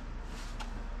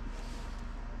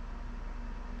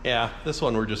 Yeah, this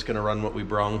one we're just gonna run what we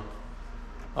brung.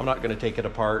 I'm not gonna take it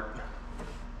apart.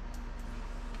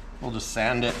 We'll just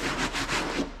sand it.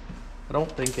 I don't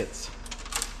think it's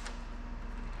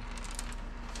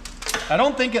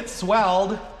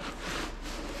swelled.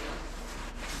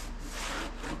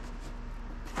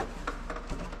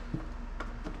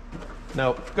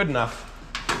 No, good enough.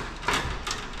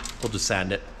 We'll just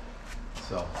sand it.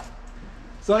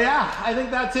 So yeah, I think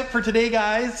that's it for today,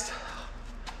 guys.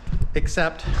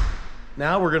 Except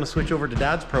now we're gonna switch over to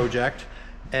Dad's project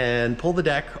and pull the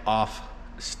deck off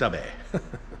Stubby.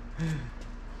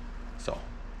 So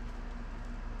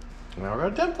now we're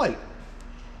gonna template.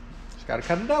 Just gotta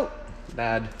cut it out.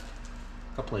 Add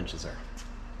a couple inches there.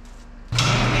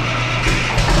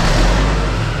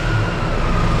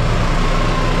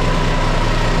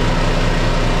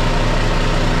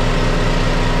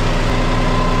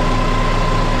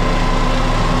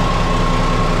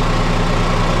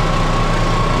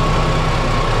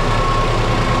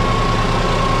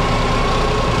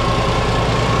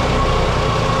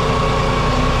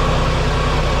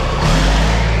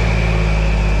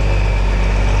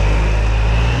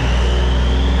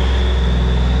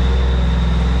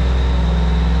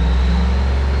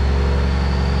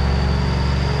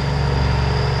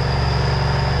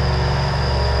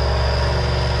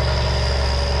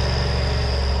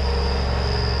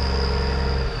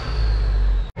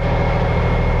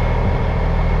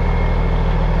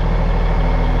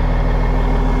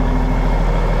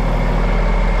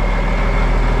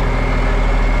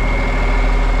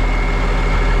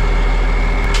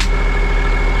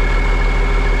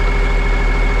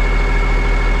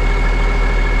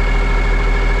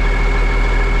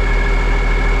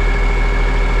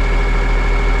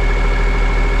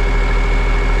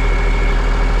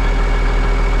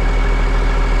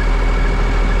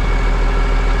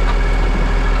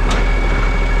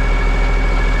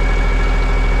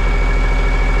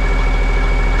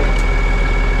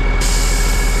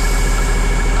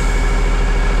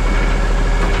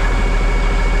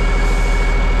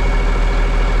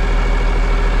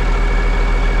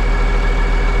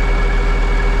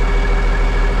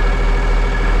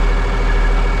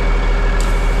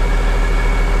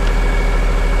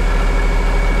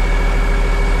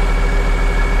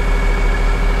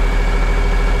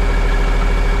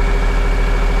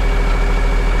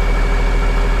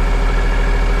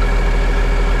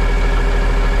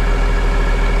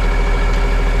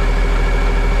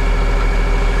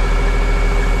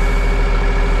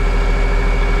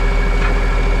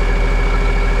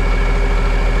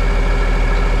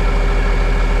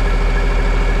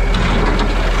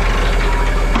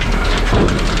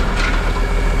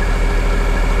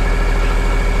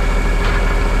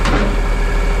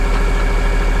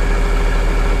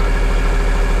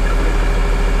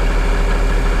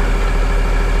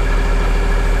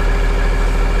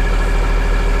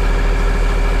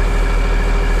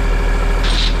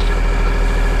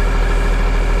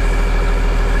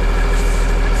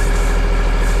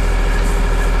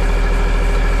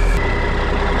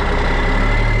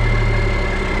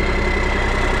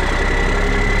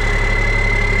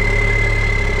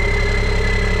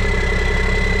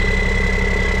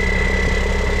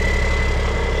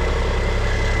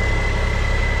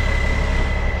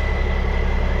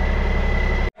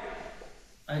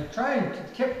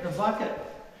 bucket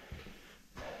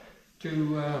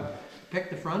to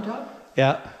pick the front up.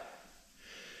 Yeah.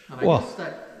 And I guess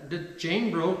that the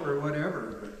chain broke or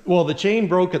whatever. But... Well, the chain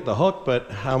broke at the hook, but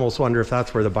I almost wonder if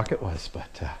that's where the bucket was.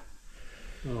 But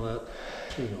well, that,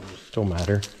 who knows? Don't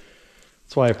matter.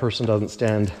 That's why a person doesn't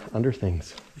stand under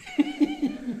things.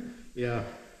 Yeah.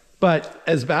 But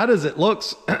as bad as it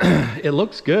looks, it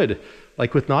looks good.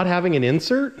 Like with not having an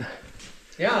insert.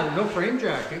 Yeah, no frame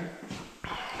jacking.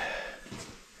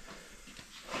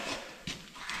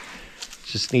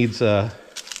 Just needs a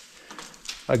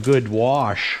good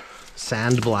wash,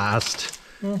 sandblast.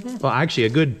 Mm-hmm. Well, actually a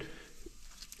good,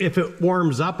 if it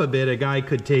warms up a bit, a guy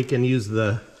could take and use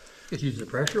the... Just use the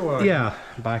pressure washer. Yeah,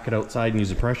 back it outside and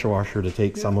use a pressure washer to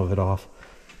take some of it off.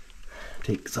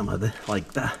 Take some of the,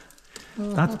 like that.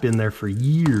 That's been there for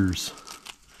years.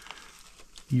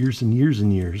 Years and years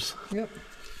and years. Yep.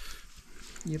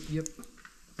 Yep.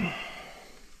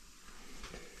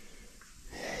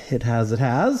 It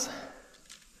has.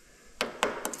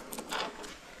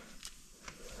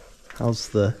 How's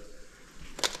the...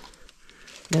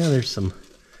 Yeah, there's some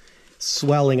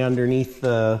swelling underneath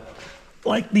the...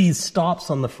 Like these stops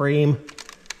on the frame.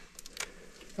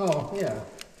 Oh, yeah.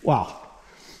 Wow.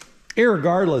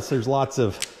 Irregardless, there's lots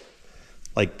of...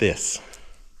 like this.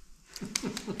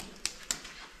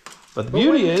 But the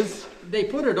beauty is... They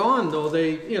put it on though,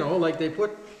 they, you know, like they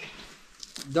put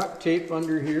duct tape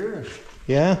under here.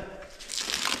 Yeah.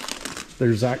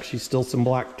 There's actually still some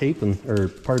black tape and, or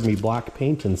pardon me, black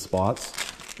paint in spots.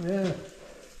 Yeah.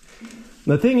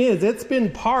 The thing is, it's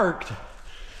been parked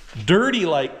dirty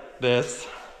like this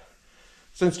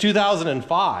since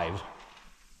 2005.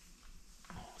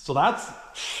 So that's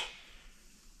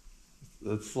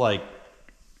like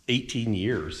 18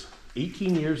 years.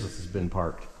 18 years this has been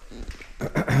parked.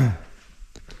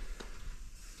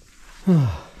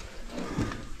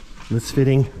 This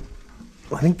fitting,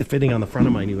 I think the fitting on the front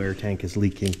of my new air tank is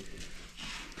leaking.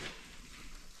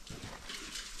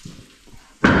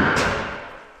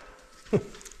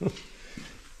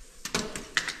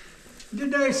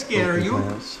 Did I scare you?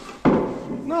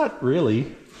 Not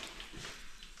really.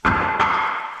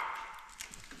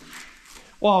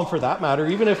 Well, for that matter,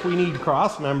 even if we need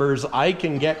cross members, I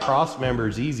can get cross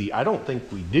members easy. I don't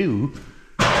think we do,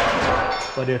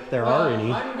 but if there are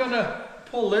any. I'm gonna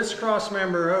pull this cross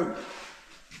member out.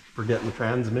 For getting the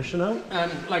transmission out?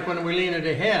 And like when we lean it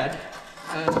ahead,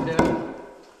 and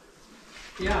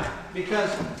yeah,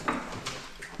 because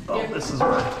this is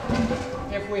where.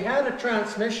 If we had a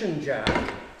transmission jack,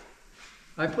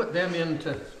 I put them in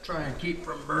to try and keep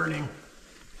from burning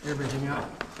everything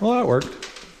up. Well, that worked.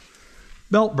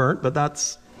 Belt burnt, but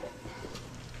that's...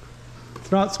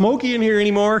 It's not Smokey in here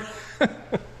anymore.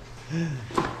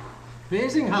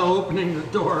 Amazing how opening the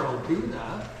door will do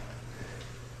that.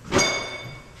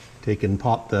 Take and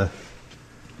pop the...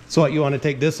 So what, you want to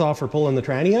take this off for pulling the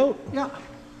tranny out? Yeah.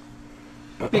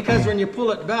 Because when you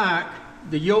pull it back,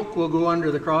 the yoke will go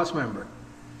under the cross member.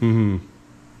 Mm-hmm.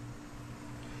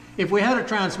 If we had a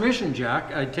transmission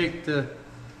jack, I'd take the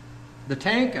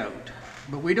tank out.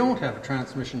 But we don't have a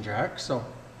transmission jack, so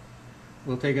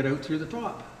we'll take it out through the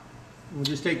top. We'll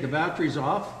just take the batteries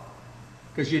off,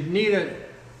 because you'd need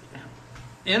it.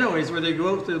 Anyways, where they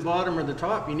go out to the bottom or the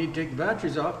top, you need to take the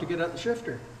batteries off to get at the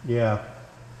shifter. Yeah.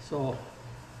 So,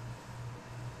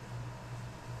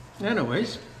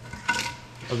 anyways.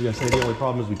 I was going to say the only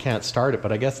problem is we can't start it,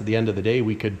 but I guess at the end of the day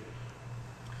we could...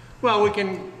 Well, we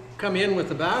can come in with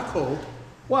the backhoe.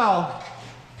 Well,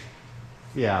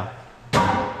 yeah.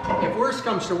 If worst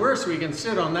comes to worst, we can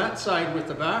sit on that side with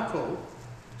the backhoe.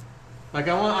 Like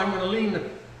I'm going to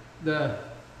lean the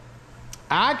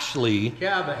Actually,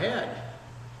 cab ahead.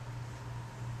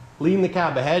 Lean the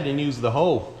cab ahead and use the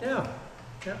hoe. Yeah.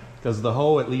 Yeah. Because the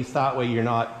hoe, at least that way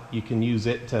you can use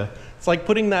it to... It's like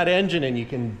putting that engine in, you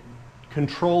can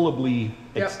controllably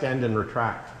extend and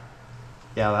retract.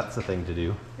 Yeah, that's the thing to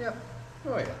do. Yep.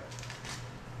 Oh yeah.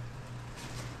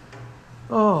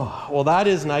 Oh, well that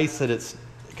is nice that it's...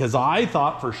 Because I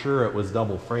thought for sure it was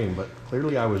double frame, but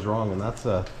clearly I was wrong, and that's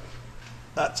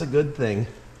a good thing.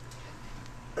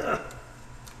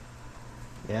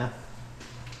 Yeah.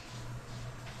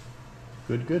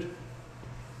 Good.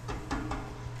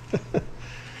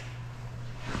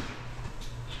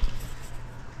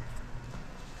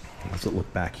 How's it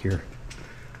look back here?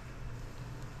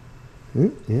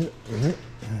 Yeah.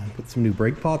 Put some new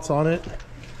brake pots on it.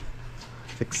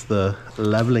 Fix the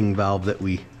leveling valve that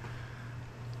we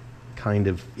kind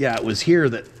of... Yeah, it was here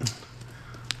that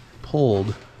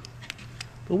pulled.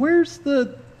 But where's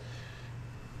the...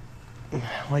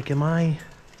 Like, am I...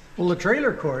 Well, the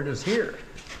trailer cord is here.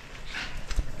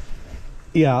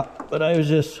 Yeah, but I was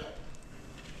just...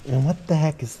 And what the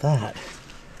heck is that?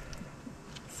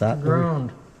 Is that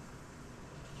Ground.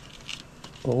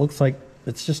 Well, it looks like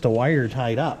it's just a wire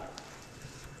tied up.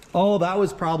 Oh, that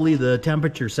was probably the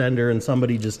temperature sender and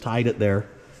somebody just tied it there.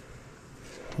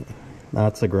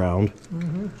 That's the ground.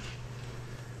 Mm-hmm.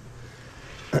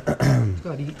 It's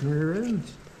got eaten rear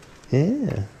ends.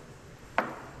 Yeah. I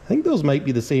think those might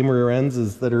be the same rear ends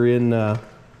as that are in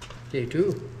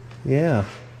K2. Yeah.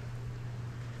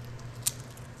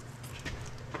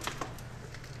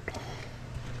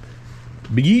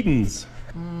 Big Eatons.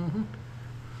 Mm-hmm.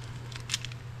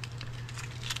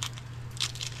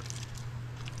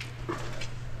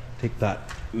 Take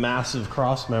that massive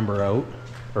cross member out,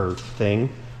 or thing.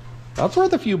 That's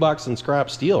worth a few bucks in scrap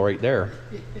steel right there.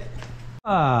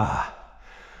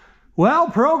 Well,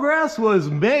 progress was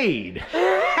made.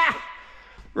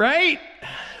 Right?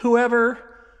 Whoever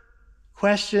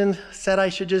questioned, said I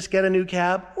should just get a new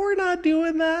cab. We're not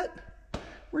doing that.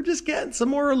 We're just getting some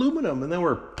more aluminum and then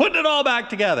we're putting it all back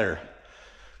together.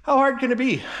 How hard can it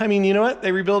be? I mean, you know what?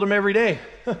 They rebuild them every day.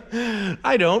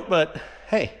 I don't, but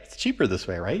hey, it's cheaper this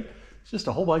way, right? It's just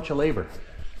a whole bunch of labor.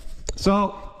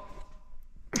 So,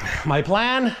 my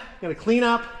plan, I'm gonna clean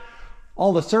up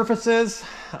all the surfaces.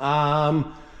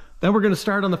 Then we're gonna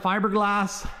start on the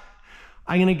fiberglass.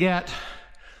 I'm gonna get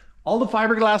all the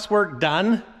fiberglass work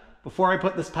done before I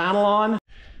put this panel on.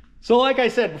 So like I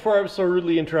said before, I was so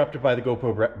rudely interrupted by the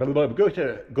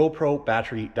GoPro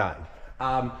battery dying.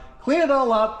 Clean it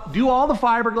all up, do all the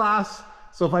fiberglass,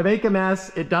 so if I make a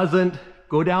mess, it doesn't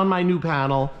go down my new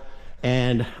panel.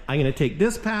 And I'm gonna take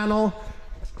this panel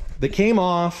that came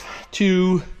off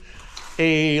to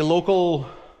a local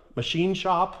machine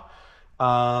shop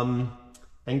and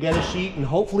get a sheet, and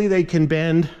hopefully they can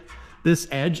bend this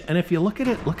edge. And if you look at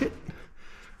it,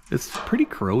 it's pretty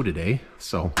corroded, eh?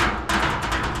 So,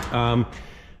 and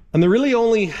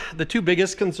the two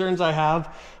biggest concerns I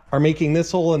have are making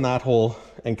this hole and that hole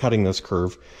and cutting this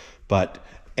curve.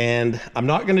 And I'm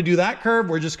not gonna do that curve.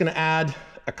 We're just gonna add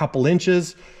a couple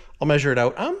inches. I'll measure it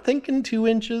out. I'm thinking 2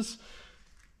 inches.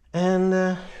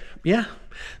 And yeah,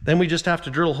 then we just have to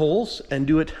drill holes and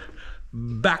do it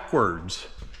backwards.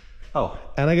 Oh,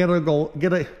 and I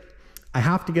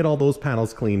have to get all those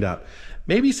panels cleaned up.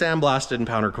 Maybe sandblasted and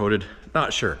powder coated,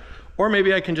 not sure. Or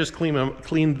maybe I can just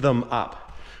clean them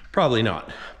up. Probably not,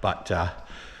 but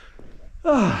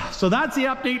so that's the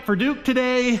update for Duke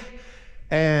today.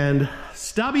 And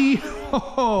Stubby,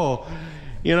 oh,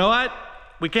 you know what?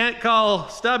 We can't call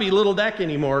Stubby Little Deck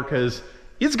anymore because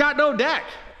he's got no deck.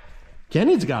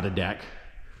 Kenny's got a deck,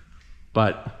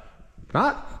 but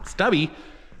not Stubby.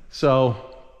 So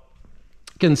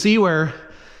you can see where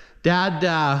Dad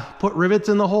put rivets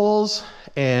in the holes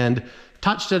and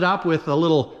touched it up with a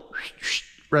little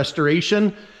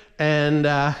restoration. And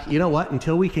you know what?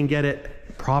 Until we can get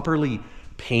it properly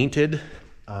painted,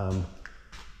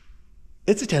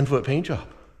 it's a 10-foot paint job.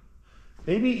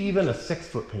 Maybe even a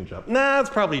 6-foot paint job. Nah, it's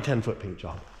probably a 10-foot paint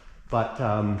job. But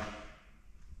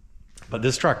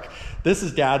this truck, this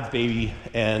is Dad's baby,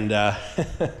 and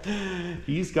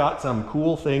he's got some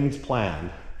cool things planned.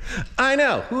 I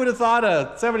know, who would have thought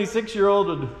a 76-year-old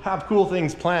would have cool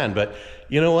things planned? But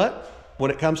you know what? When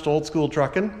it comes to old school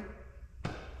trucking,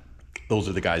 those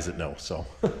are the guys that know, so.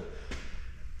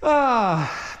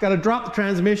 Gotta drop the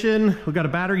transmission. We've got a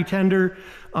battery tender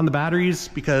on the batteries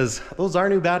because those are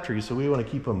new batteries, so we want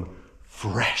to keep them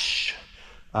fresh.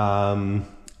 When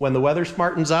the weather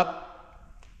smartens up,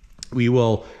 we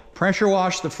will pressure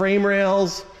wash the frame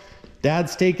rails.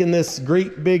 Dad's taking this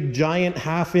great big giant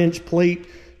 1/2-inch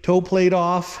toe plate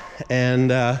off, and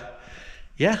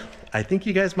yeah, I think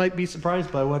you guys might be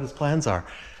surprised by what his plans are.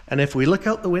 And if we look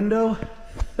out the window,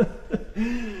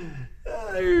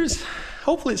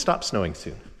 hopefully it stops snowing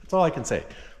soon. That's all I can say.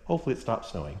 Hopefully it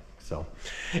stops snowing. So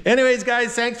anyways,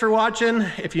 guys, thanks for watching.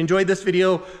 If you enjoyed this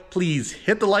video, please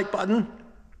hit the like button,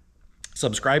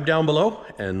 subscribe down below,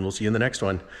 and we'll see you in the next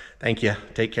one. Thank you.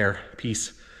 Take care.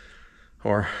 Peace.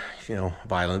 Or, you know,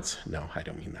 violence. No, I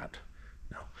don't mean that.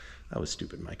 No, that was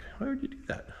stupid, Mike. Why would you do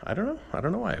that? I don't know. I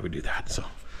don't know why I would do that. So,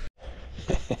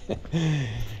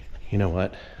 you know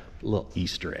what? A little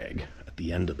Easter egg at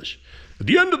the end of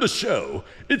the show.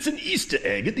 It's an Easter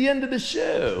egg at the end of the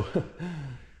show.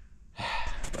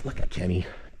 But look at Kenny.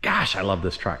 Gosh, I love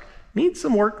this truck. Needs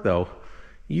some work though.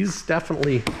 He's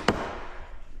definitely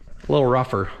a little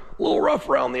rough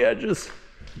around the edges.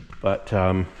 But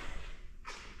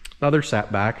another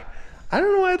setback. I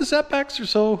don't know why the setbacks are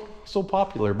so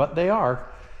popular, but they are.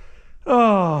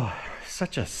 Oh,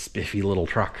 such a spiffy little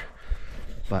truck.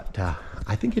 But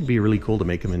I think it'd be really cool to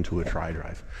make them into a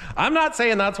tri-drive. I'm not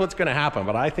saying that's what's going to happen,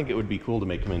 but I think it would be cool to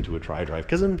make them into a tri-drive.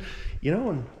 Because in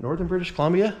northern British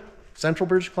Columbia, central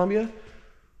British Columbia,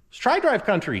 it's tri-drive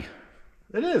country.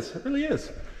 It is. It really is.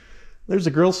 There's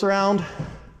a grill surround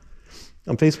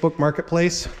on Facebook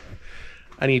Marketplace.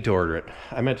 I need to order it.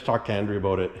 I meant to talk to Andrew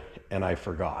about it, and I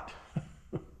forgot.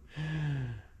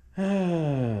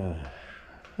 What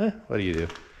do you do?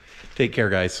 Take care,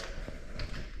 guys.